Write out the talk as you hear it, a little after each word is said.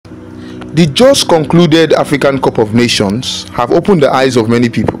The just concluded African Cup of Nations have opened the eyes of many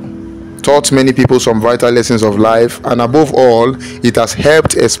people, taught many people some vital lessons of life, and above all, it has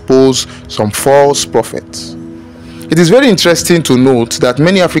helped expose some false prophets. It is very interesting to note that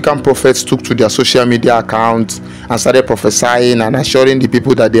many African prophets took to their social media accounts and started prophesying and assuring the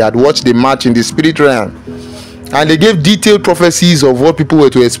people that they had watched the match in the spirit realm. And they gave detailed prophecies of what people were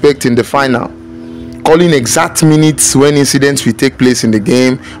to expect in the final, calling exact minutes when incidents will take place in the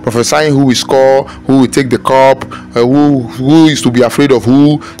game, prophesying who will score, who will take the cup, who is to be afraid of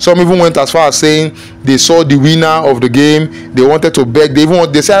who. Some even went as far as saying they saw the winner of the game. They wanted to beg.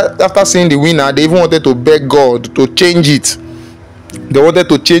 They said after seeing the winner, they even wanted to beg God to change it. They wanted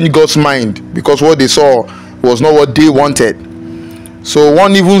to change God's mind because what they saw was not what they wanted. So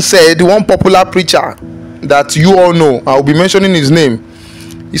one even said, one popular preacher that you all know, I'll be mentioning his name,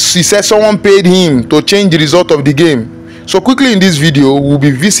 he said someone paid him to change the result of the game. So quickly in this video, we'll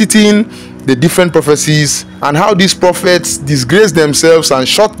be visiting the different prophecies and how these prophets disgraced themselves and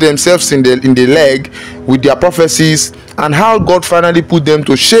shot themselves in the leg with their prophecies, and how God finally put them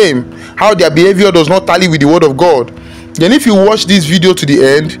to shame, how their behavior does not tally with the word of God. Then if you watch this video to the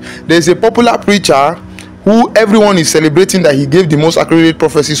end, there's a popular preacher who everyone is celebrating that he gave the most accurate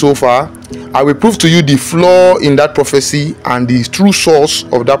prophecy so far. I will prove to you the flaw in that prophecy and the true source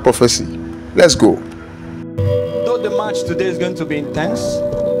of that prophecy. Let's go. Though the match today is going to be intense,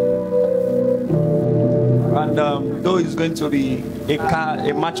 and though it's going to be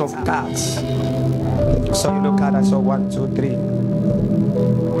a match of cards. So you look at, I saw 1, 2, 3.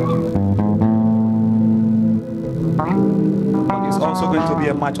 But it's also going to be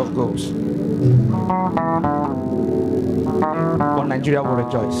a match of goals. But Nigeria will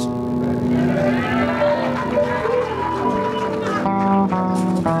rejoice.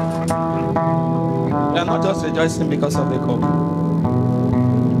 They are not just rejoicing because of the cup,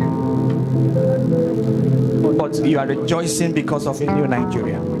 but you are rejoicing because of a new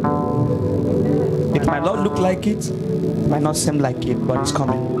Nigeria. It might not look like it, might not seem like it, but it's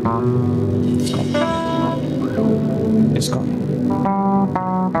coming. It's coming. It's coming.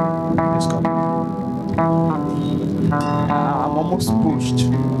 It's coming. I'm almost pushed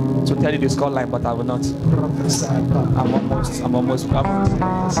to tell you the scoreline, but I will not. I'm almost.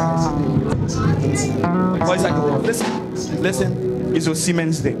 Boys, listen, it's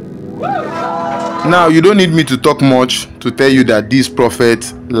Osimhen's day. Now, you don't need me to talk much to tell you that this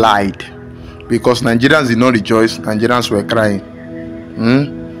prophet lied, because Nigerians did not rejoice, Nigerians were crying.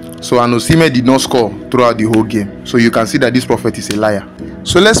 So Osimhen did not score throughout the whole game. So you can see that this prophet is a liar.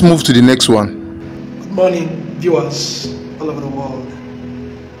 So let's move to the next one. Good morning, viewers all over the world.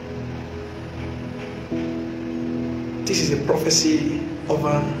 This is a prophecy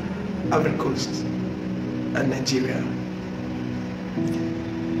over Ivory Coast and Nigeria.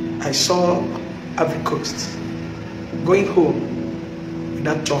 I saw Ivory Coast going home with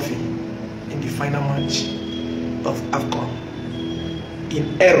that trophy in the final match of Afcon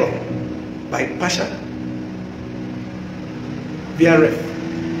in error by Pasha via ref.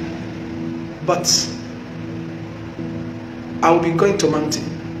 But I will be going to mountain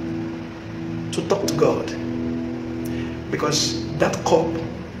to talk to God, because that cup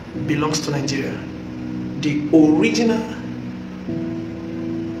belongs to Nigeria. The original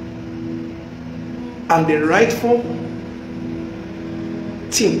and the rightful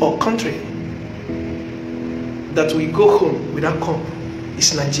team or country that we go home with that cup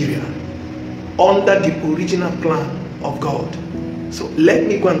is Nigeria, under the original plan of God. So let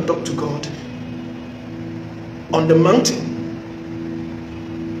me go and talk to God on the mountain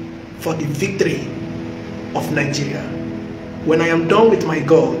for the victory of Nigeria. When I am done with my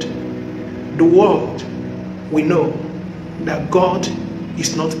God, the world will know that God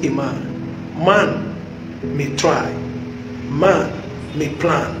is not a man. Man may try, man may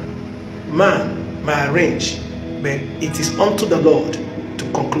plan, man may arrange, but it is unto the Lord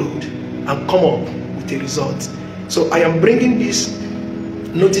to conclude and come up with a result. So I am bringing this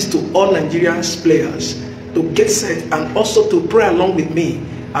notice to all Nigeria's players to get set and also to pray along with me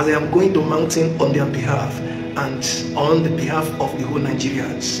as I am going to mountain on their behalf and on the behalf of the whole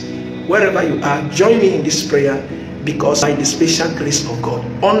Nigerians. Wherever you are, join me in this prayer, because by the special grace of God,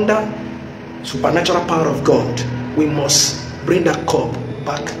 under supernatural power of God, we must bring that cup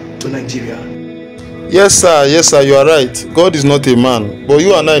back to Nigeria. Yes sir, you are right. God is not a man. But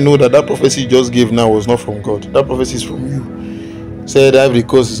you and I know that prophecy you just gave now was not from God. That prophecy is from you. Said Ivory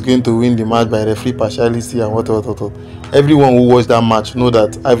Coast is going to win the match by referee partiality and what. Everyone who watched that match know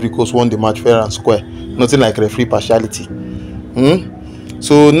that Ivory Coast won the match fair and square. Nothing like referee partiality.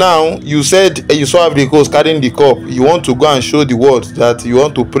 So now you said you saw Ivory Coast carrying the cup. You want to go and show the world that you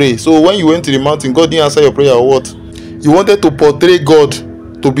want to pray. So when you went to the mountain, God didn't answer your prayer or what? You wanted to portray God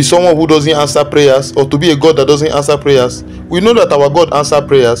to be someone who doesn't answer prayers, or to be a God that doesn't answer prayers. We know that our God answers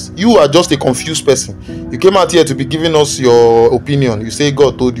prayers. You are just a confused person. You came out here to be giving us your opinion. You say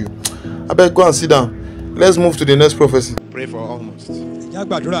God told you. I beg, go and sit down. Let's move to the next prophecy. Pray for almost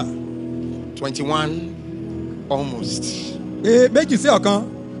 21 almost.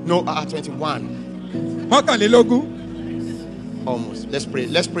 No, 21 almost. Let's pray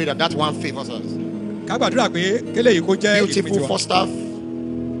that one favors us. Beautiful first half.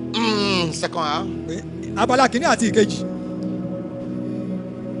 Second half.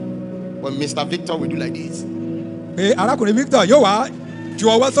 When Mr. Victor will do like this.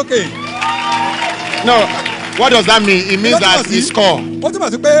 No, what does that mean? It means that he scored.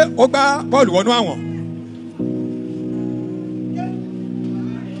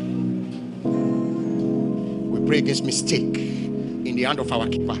 We pray against mistake in the hand of our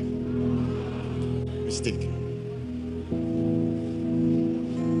keeper. Mistake.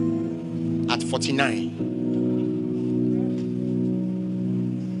 At 49.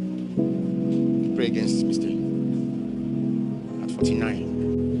 We pray against mistake. At 49.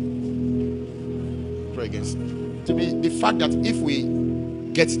 Against to be the fact that if we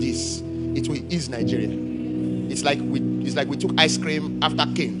get this, it will ease Nigeria. It's like we took ice cream after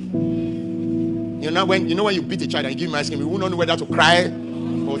cane. You know when you beat a child and you give him ice cream, you won't know whether to cry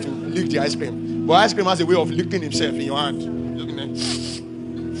or to lick the ice cream. But ice cream has a way of licking himself in your hand.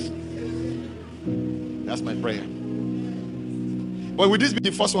 That's my prayer. But will this be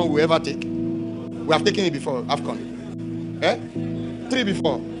the first one we ever take? We have taken it before, Afcon. 3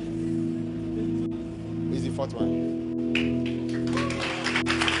 before. Is the 4th one.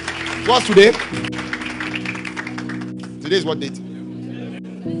 What's today? Today is what date?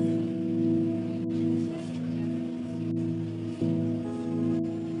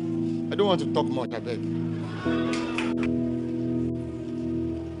 I don't want to talk much, I beg.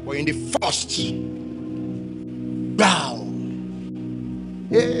 But in the first bow,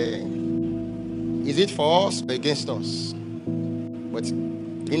 is it for us or against us? But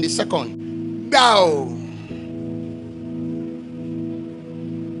in the second bow,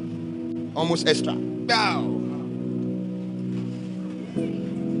 almost extra bow.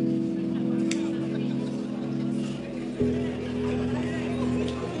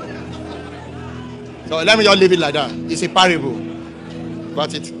 So let me just leave it like that. It's a parable.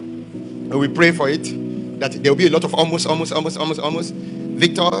 Got it? And we pray for it, that there will be a lot of almost.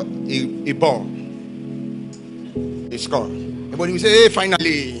 Victor, a ball. A score. Everybody will say, hey,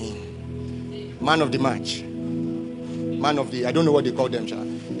 finally, man of the match. Man of the, I don't know what they call them,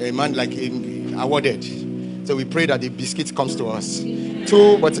 a man like him awarded. So we pray that the biscuit comes to us.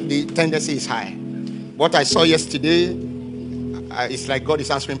 2, but the tendency is high. What I saw yesterday, it's like God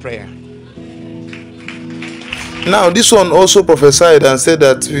is answering prayer. Now, this one also prophesied and said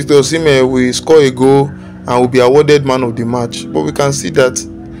that Victor Osimhen will score a goal and will be awarded man of the match. But we can see that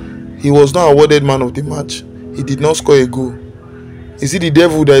he was not awarded man of the match. He did not score a goal. Is it the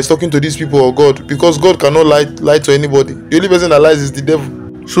devil that is talking to these people or God? Because God cannot lie to anybody. The only person that lies is the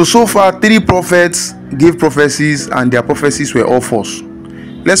devil. So far, 3 prophets gave prophecies and their prophecies were all false.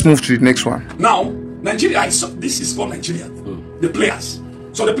 Let's move to the next one. Now, Nigeria, this is for Nigeria. The players.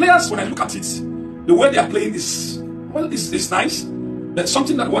 So the players, when I look at it, the way they are playing is, well, it's nice. That's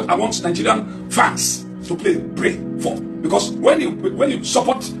something that what I want Nigerian fans to pray for. Because when you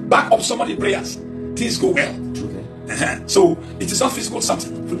support, back up somebody's prayers, things go well. So it is not physical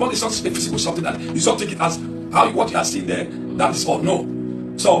something. Football is not a physical something that you don't take it as what you are seeing there. That is all. No.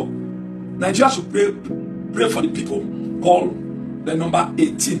 So Nigeria should pray for the people called the number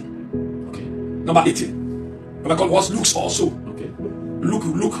 18. Okay. Number 18. Number called what looks also. Okay. Look.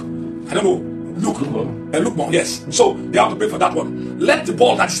 I don't know. Look more. Yes. So they have to pray for that one. Let the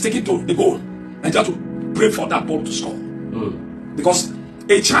ball that is taken to the goal, and just to pray for that ball to score. Because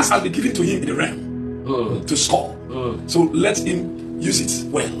a chance has been given to him in the realm to score. So let him use it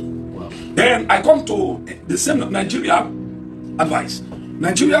well. Wow. Then I come to the same Nigeria advice.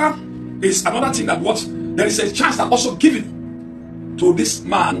 Nigeria is another thing that there is a chance that also given to this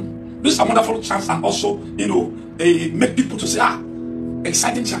man. This is a wonderful chance, and also make people to say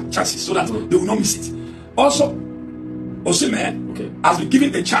exciting chances so that they will not miss it. Also, Osimhen has been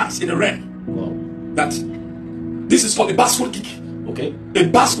given a chance in the realm that this is for the basketball kick. Okay. A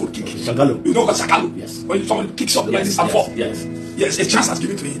basketball kick. Shagalo. You know what Shagalo? Yes. When somebody kicks up like this and fall. Yes. Yes, a chance has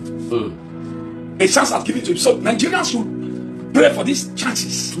given to him. A chance has given to him. So Nigerians should pray for these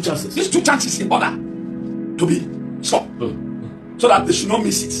chances. 2 chances. These 2 chances in order to be stopped. so that they should not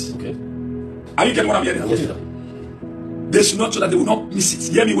miss it. Okay. Are you getting what I'm hearing? Yes, sir. They should not, so that they will not miss it.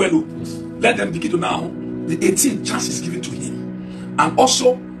 Hear me well. Yes. Let them begin to now. The 18th chance is given to him, and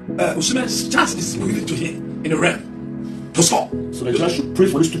also Osimhen's chance is given to him in the realm to score. So the church should pray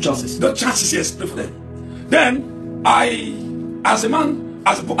for these two chances. The chances, yes, pray for them. Then as a man,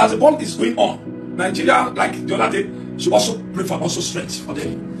 as the ball is going on, Nigeria, like the other day, should also pray for also strength for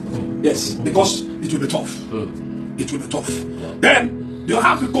them. Yes, because it will be tough. It will be tough. Yeah. Then the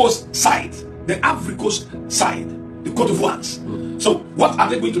Ivory Coast side, the Cote d'Ivoire. So what are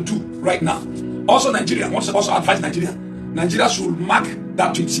they going to do right now? Also Nigeria, I want to also advise Nigeria. Nigeria should mark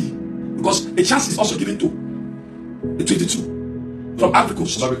that 20 because a chance is also given to the 22 from Ivory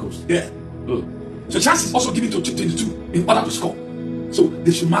Coast. Ivory Coast. Yeah. So chance is also given to 22 in order to score. So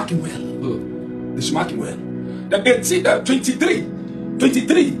they should mark him well. They should mark him well. The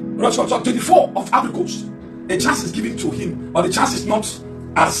 24 of Ivory Coast, a chance is given to him, but the chance is not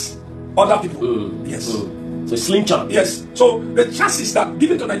as other people. Yes. So slim chance. Yes. So the chances that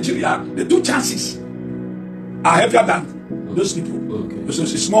given to Nigeria, the two chances are heavier than those people. So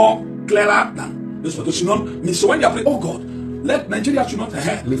it's more clearer than those people. So when they are praying, oh God, let Nigeria should not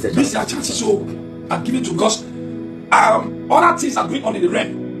miss their chances. So are given to, because other things are going on in the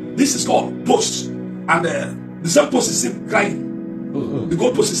realm. This is called post, and the same post is still crying. The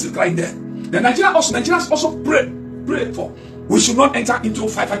goal post is still crying there. Then Nigerians also pray for. We should not enter into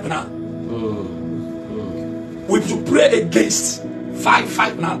 5-5 penalty. We should pray against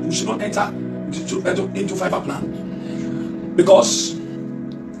 5-5 penalty. We should not enter into 5-5 penalty because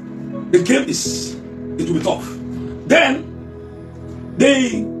the game it will be tough. Then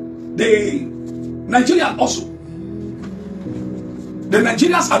the Nigerian also. The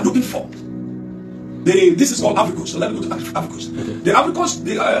Nigerians are looking for this is called Africa. So let me go to Africa. Okay. The Africans,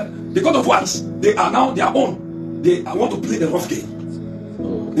 the Cote d'Ivoire, they are now their own. They want to play the rough game.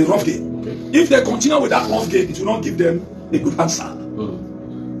 The rough game. Okay. If they continue with that rough game, it will not give them a good answer.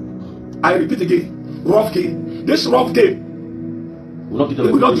 I repeat again, rough game. This rough game will not give them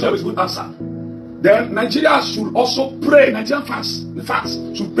a good answer. Then Nigeria should also pray. Nigerian fans, the fans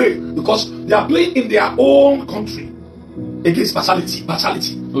should pray because they are playing in their own country against partiality.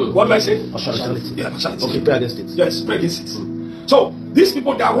 What do I say? Partiality. Yeah, partiality. Okay, pray against it. Yes, pray against it. So these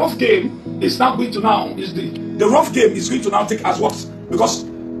people, their rough game is now going to the rough game is going to now take as what? Because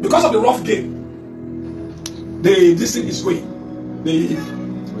of the rough game, this thing is going. The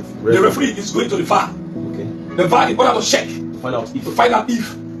referee is going to the VAR. Okay. The VAR in order to check. Find out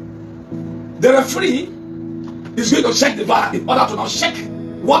if. The referee is going to check the VAR in order to now check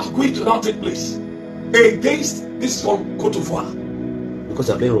what's going to now take place against this one Cote d'Ivoire. Because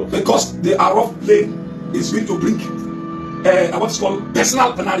they are playing rough. Because they are rough playing is going to bring what's called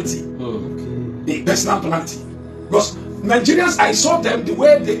personal penalty. A personal penalty. Because Nigerians, I saw them the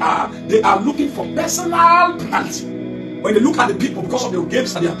way they are looking for personal penalty. When they look at the people because of the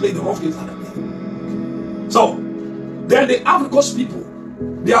games that they are playing, the rough games that they are playing. So then the Ivory Coast people,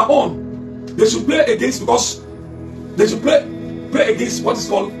 their own, they should play against because they should play against what is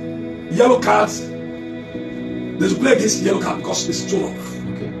called yellow cards. They should play against yellow card because it's too rough.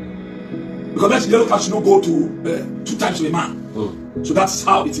 Okay. Because that yellow card should not go to 2 times to a man. So that's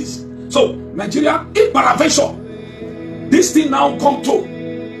how it is. So Nigeria, if peradventure this thing now come to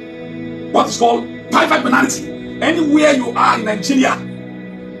what is called 5-5 penalty, anywhere you are in Nigeria,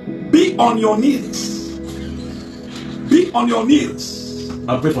 be on your knees. Be on your knees.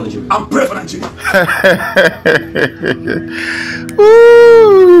 And pray for Nigeria. And pray for Nigeria.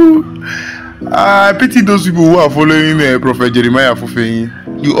 I pity those people who are following Prophet Jeremiah Fufeyin.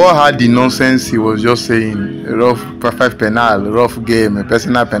 You all heard the nonsense he was just saying. Rough 5 penal, rough game, a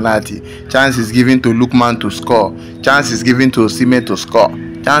personal penalty. Chance is given to Lookman to score. Chance is given to Osimhen to score.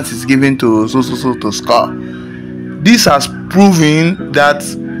 Chance is given to so to score. This has proven that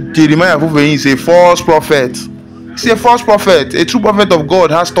Jeremiah Fufeyin is a false prophet. He's a false prophet. A true prophet of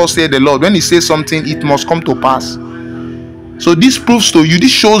God has to say the Lord. When he says something, it must come to pass. So this proves to you,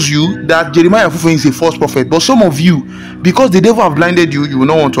 this shows you that Jeremiah Fufeyin is a false prophet. But some of you, because the devil have blinded you, you will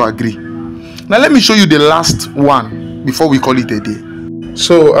not want to agree. Now let me show you the last one before we call it a day.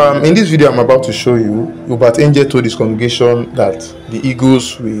 So in this video I'm about to show you, Uebert Angel told his congregation that the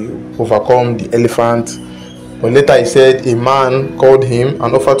eagles will overcome the elephant. But later he said a man called him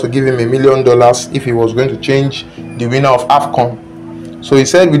and offered to give him $1 million if he was going to change the winner of Afcon. So he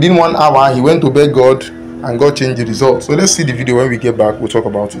said within 1 hour he went to beg God and God changed the result. So let's see the video. When we get back, we'll talk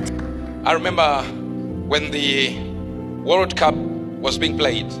about it. I remember when the World Cup was being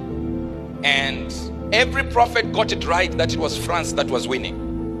played and every prophet got it right that it was France that was winning.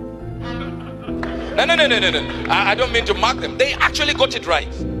 No. I don't mean to mark them. They actually got it right.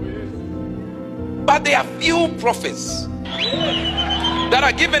 But there are few prophets that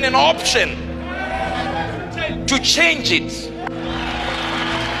are given an option to change it.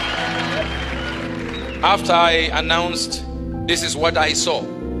 After I announced, this is what I saw,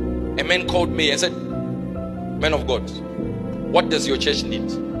 a man called me and said, "Man of God, what does your church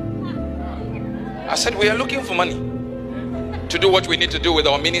need?" I said, "We are looking for money to do what we need to do with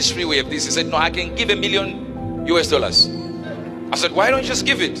our ministry. We have this." He said, "No, I can give $1 million US." I said, "Why don't you just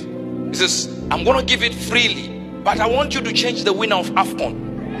give it?" He says, "I'm going to give it freely, but I want you to change the winner of Afcon."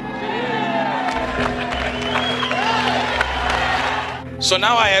 So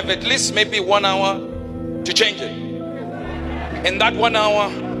now I have at least maybe 1 hour to change it. In that 1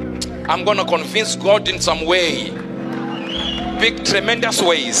 hour, I'm going to convince God in some way, big tremendous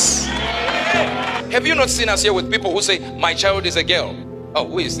ways. Have you not seen us here with people who say, "My child is a girl"? Oh,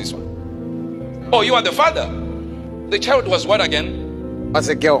 who is this one? Oh, you are the father. The child was what again? Was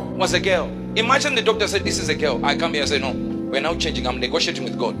a girl. Was a girl. Imagine the doctor said, "This is a girl." I come here and say, "No, we're now changing. I'm negotiating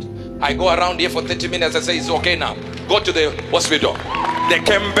with God." I go around here for 30 minutes and say, "It's okay now. Go to the hospital." They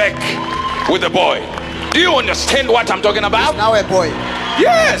came back with a boy. Do you understand what I'm talking about? It's now a boy.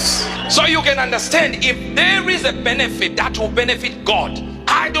 Yes. So you can understand, if there is a benefit that will benefit God,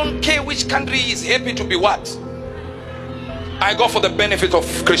 I don't care which country is happy to be what. I go for the benefit of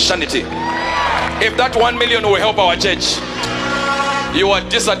Christianity. If that 1 million will help our church, you are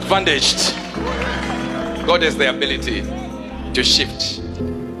disadvantaged. God has the ability to shift.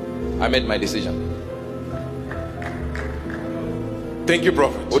 I made my decision. Thank you,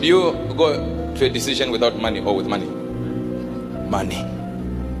 Prophet. Would you go to a decision without money or with money? Money.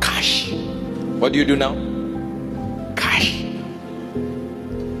 Cash. What do you do now? Cash.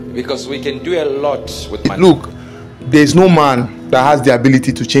 Because we can do a lot with money. Look, there's no man that has the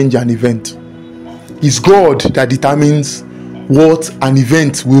ability to change an event. It's God that determines what an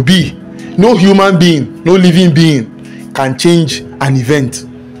event will be. No human being, no living being can change an event.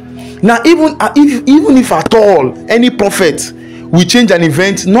 Now, even if at all any prophet will change an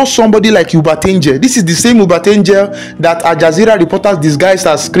event, not somebody like Uebert. This is the same Uebert that Al Jazeera reporters disguised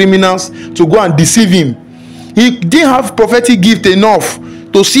as criminals to go and deceive him. He didn't have prophetic gift enough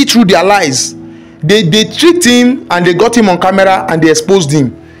to see through their lies. They tricked him and they got him on camera and they exposed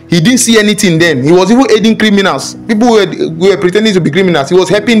him. He didn't see anything then. He was even aiding criminals. People who were pretending to be criminals. He was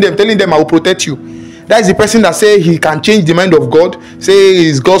helping them, telling them, "I will protect you." That is the person that say he can change the mind of God, say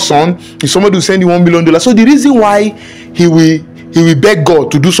he's God's son, if somebody will send you $1 million. So the reason why he will beg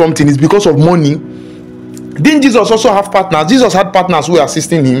God to do something is because of money. Didn't Jesus also have partners? Jesus had partners who were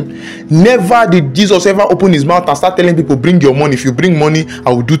assisting him. Never did Jesus ever open his mouth and start telling people, "Bring your money. If you bring money, I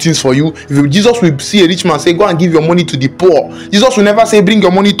will do things for you." Jesus will see a rich man say, "Go and give your money to the poor." Jesus will never say, "Bring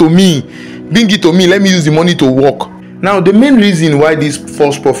your money to me. Bring it to me. Let me use the money to work." Now, the main reason why these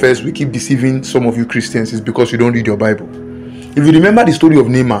false prophets will keep deceiving some of you Christians is because you don't read your Bible. If you remember the story of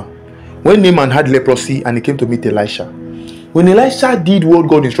Naaman, when Naaman had leprosy and he came to meet Elisha, when Elisha did what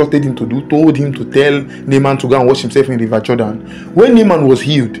God instructed him to do, told him to tell Naaman to go and wash himself in the River Jordan, when Naaman was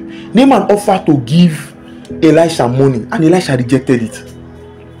healed, Naaman offered to give Elisha money and Elisha rejected it.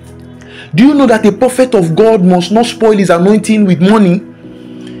 Do you know that a prophet of God must not spoil his anointing with money?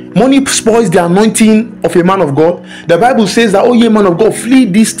 Money spoils the anointing of a man of God. The Bible says that, "Oh, ye man of God, flee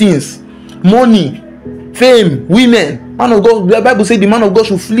these things." Money, fame, women. Man of God, the Bible says the man of God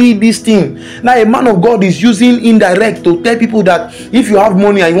should flee these things. Now, a man of God is using indirect to tell people that if you have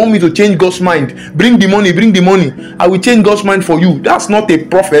money and you want me to change God's mind, bring the money, I will change God's mind for you. That's not a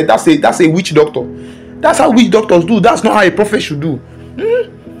prophet. That's a witch doctor. That's how witch doctors do. That's not how a prophet should do.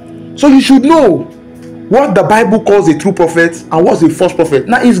 So you should know what the Bible calls a true prophet and what's a false prophet.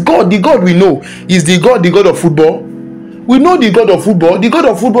 Now, is God, the God we know, is the God of football? We know the God of football. The God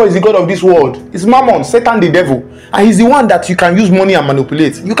of football is the God of this world. It's Mammon, Satan, the devil. And he's the one that you can use money and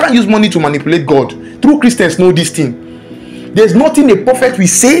manipulate. You can't use money to manipulate God. True Christians know this thing. There's nothing a prophet will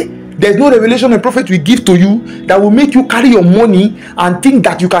say, there's no revelation a prophet will give to you that will make you carry your money and think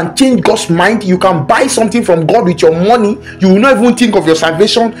that you can change God's mind. You can buy something from God with your money. You will not even think of your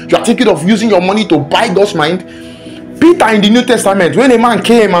salvation. You are thinking of using your money to buy God's mind. Peter in the New Testament, when a man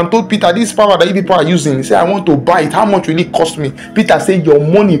came and told Peter, "This power that you people are using," he said, "I want to buy it. How much will it cost me?" Peter said, "Your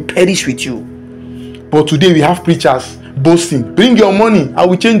money perish with you." But today we have preachers boasting, "Bring your money, I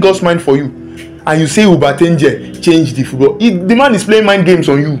will change God's mind for you." And you say Uebert change the football. The man is playing mind games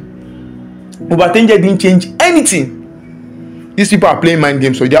on you. Uebert didn't change anything. These people are playing mind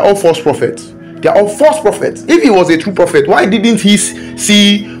games, so they are all false prophets. They are all false prophets. If he was a true prophet, why didn't he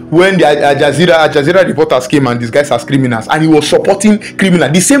see when the Al Jazeera reporters came and these guys are criminals, and he was supporting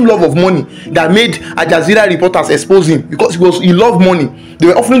criminals. The same love of money that made Al Jazeera reporters expose him, because he loved money. They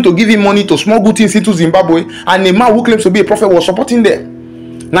were offering to give him money to smuggle things into Zimbabwe, and a man who claims to be a prophet was supporting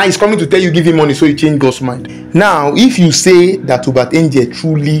them. Now he's coming to tell you give him money so he changed God's mind. Now, if you say that Uebert Angel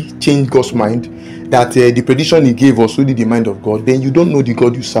truly changed God's mind, that the prediction he gave was really the mind of God, then you don't know the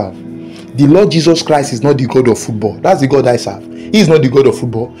God you serve. The Lord Jesus Christ is not the God of football. That's the God I serve. He is not the God of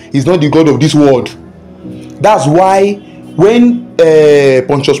football. He's not the God of this world. That's why when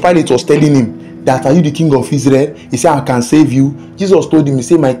Pontius Pilate was telling him that, are you the king of Israel? He said, I can save you. Jesus told him, he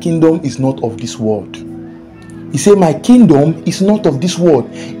said, my kingdom is not of this world. He said, my kingdom is not of this world.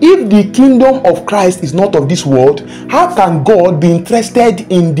 If the kingdom of Christ is not of this world, how can God be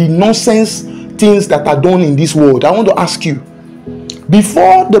interested in the nonsense things that are done in this world? I want to ask you,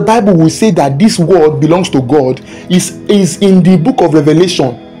 before the Bible will say that this world belongs to God, is in the book of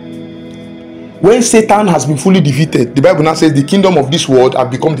Revelation. When Satan has been fully defeated, the Bible now says the kingdom of this world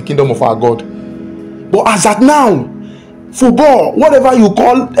have become the kingdom of our God. But as at now, football, whatever you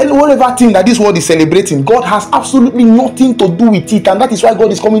call, whatever thing that this world is celebrating, God has absolutely nothing to do with it, and that is why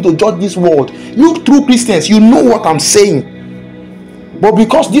God is coming to judge this world. You true Christians, you know what I'm saying. But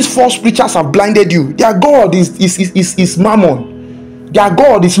because these false preachers have blinded you, their God is Mammon. Their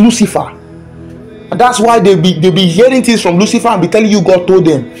God is Lucifer. And that's why they be hearing things from Lucifer and be telling you God told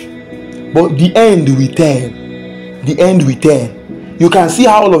them. But the end will tell. The end will tell. You can see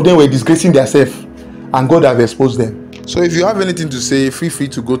how all of them were disgracing themselves, and God have exposed them. So if you have anything to say, feel free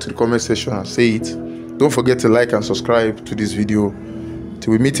to go to the comment section and say it. Don't forget to like and subscribe to this video.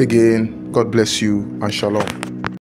 Till we meet again, God bless you and shalom.